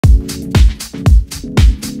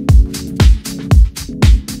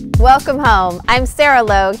Welcome home. I'm Sarah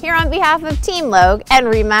Logue here on behalf of Team Logue and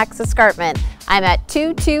Remax Escarpment. I'm at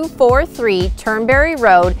 2243 Turnberry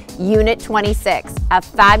Road, Unit 26, a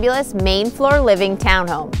fabulous main floor living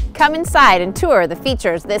townhome. Come inside and tour the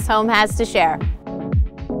features this home has to share.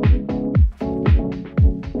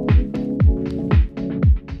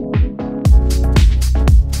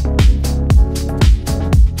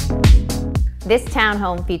 This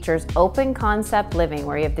townhome features open concept living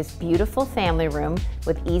where you have this beautiful family room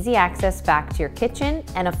with easy access back to your kitchen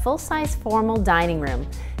and a full-size formal dining room.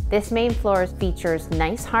 This main floor features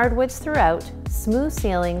nice hardwoods throughout, smooth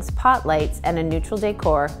ceilings, pot lights, and a neutral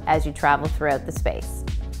decor as you travel throughout the space.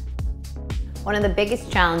 One of the biggest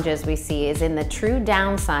challenges we see is in the true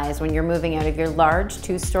downsize when you're moving out of your large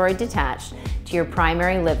two-story detached to your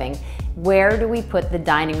primary living. Where do we put the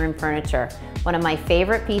dining room furniture? One of my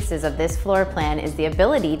favorite pieces of this floor plan is the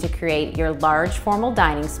ability to create your large formal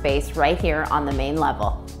dining space right here on the main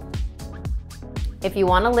level. If you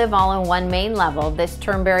want to live all in one main level, this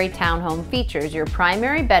Turnberry townhome features your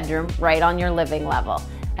primary bedroom right on your living level.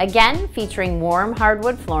 Again, featuring warm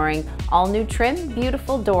hardwood flooring, all new trim,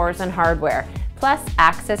 beautiful doors and hardware, plus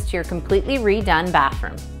access to your completely redone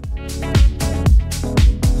bathroom.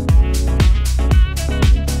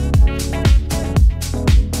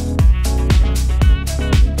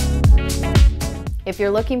 If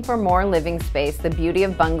you're looking for more living space, the beauty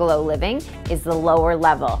of bungalow living is the lower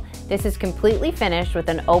level. This is completely finished with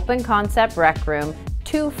an open concept rec room,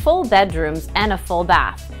 2 full bedrooms, and a full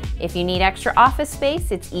bath. If you need extra office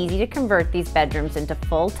space, it's easy to convert these bedrooms into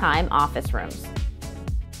full-time office rooms.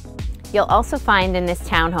 You'll also find in this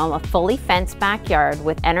townhome a fully fenced backyard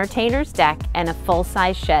with entertainer's deck and a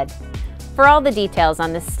full-size shed. For all the details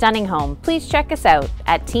on this stunning home, please check us out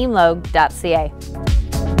at teamlogue.ca.